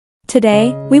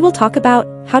Today, we will talk about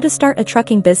how to start a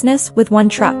trucking business with one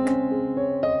truck.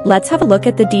 Let's have a look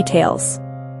at the details.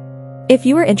 If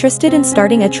you are interested in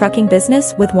starting a trucking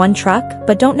business with one truck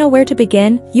but don't know where to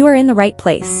begin, you are in the right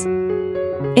place.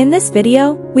 In this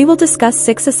video, we will discuss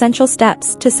 6 essential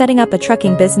steps to setting up a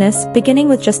trucking business beginning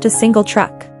with just a single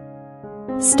truck.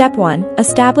 Step 1.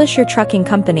 Establish your trucking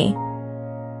company.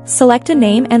 Select a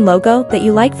name and logo that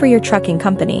you like for your trucking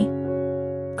company.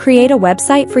 Create a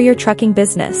website for your trucking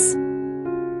business.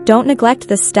 Don't neglect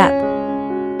this step.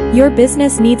 Your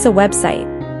business needs a website,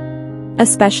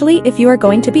 especially if you are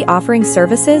going to be offering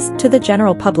services to the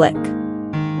general public.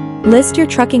 List your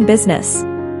trucking business.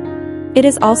 It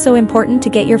is also important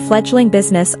to get your fledgling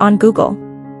business on Google.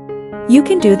 You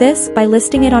can do this by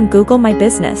listing it on Google My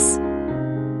Business.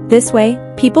 This way,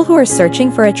 people who are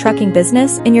searching for a trucking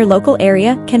business in your local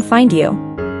area can find you.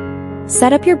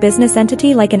 Set up your business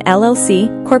entity like an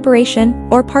LLC, corporation,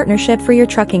 or partnership for your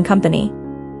trucking company.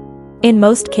 In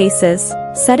most cases,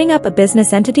 setting up a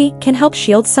business entity can help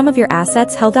shield some of your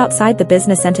assets held outside the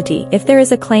business entity if there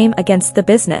is a claim against the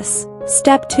business.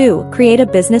 Step 2. Create a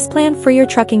business plan for your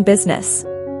trucking business.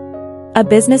 A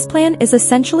business plan is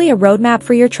essentially a roadmap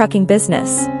for your trucking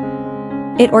business.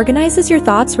 It organizes your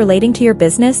thoughts relating to your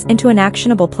business into an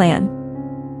actionable plan.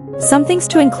 Some things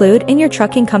to include in your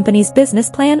trucking company's business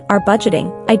plan are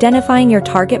budgeting, identifying your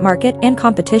target market and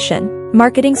competition,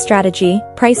 marketing strategy,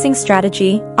 pricing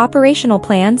strategy, operational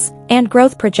plans, and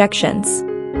growth projections.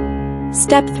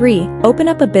 Step 3. Open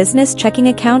up a business checking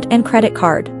account and credit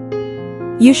card.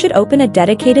 You should open a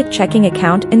dedicated checking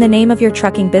account in the name of your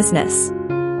trucking business.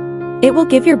 It will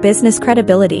give your business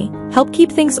credibility, help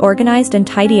keep things organized and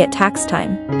tidy at tax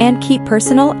time, and keep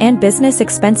personal and business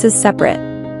expenses separate.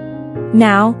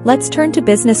 Now, let's turn to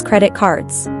business credit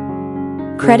cards.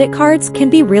 Credit cards can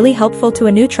be really helpful to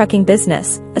a new trucking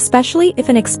business, especially if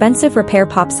an expensive repair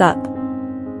pops up.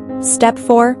 Step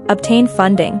 4. Obtain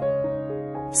funding.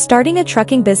 Starting a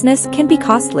trucking business can be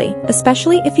costly,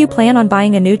 especially if you plan on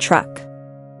buying a new truck.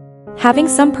 Having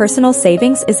some personal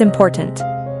savings is important.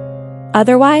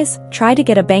 Otherwise, try to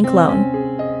get a bank loan.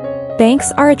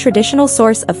 Banks are a traditional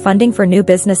source of funding for new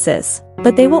businesses,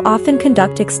 but they will often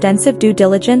conduct extensive due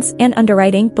diligence and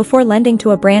underwriting before lending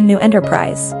to a brand new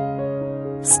enterprise.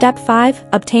 Step 5.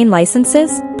 Obtain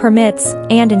licenses, permits,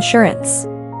 and insurance.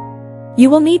 You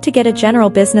will need to get a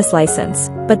general business license,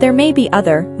 but there may be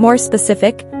other, more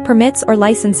specific, permits or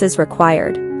licenses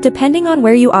required, depending on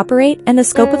where you operate and the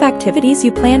scope of activities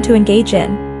you plan to engage in.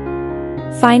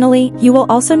 Finally, you will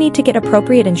also need to get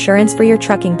appropriate insurance for your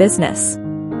trucking business.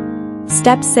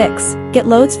 Step 6. Get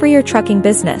loads for your trucking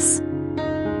business.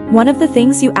 One of the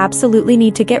things you absolutely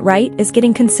need to get right is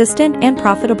getting consistent and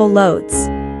profitable loads.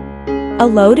 A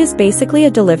load is basically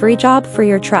a delivery job for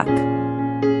your truck.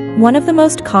 One of the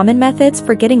most common methods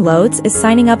for getting loads is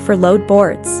signing up for load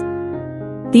boards.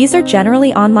 These are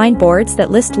generally online boards that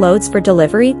list loads for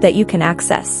delivery that you can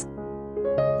access.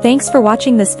 Thanks for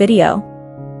watching this video.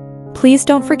 Please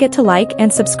don't forget to like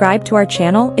and subscribe to our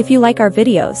channel if you like our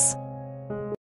videos.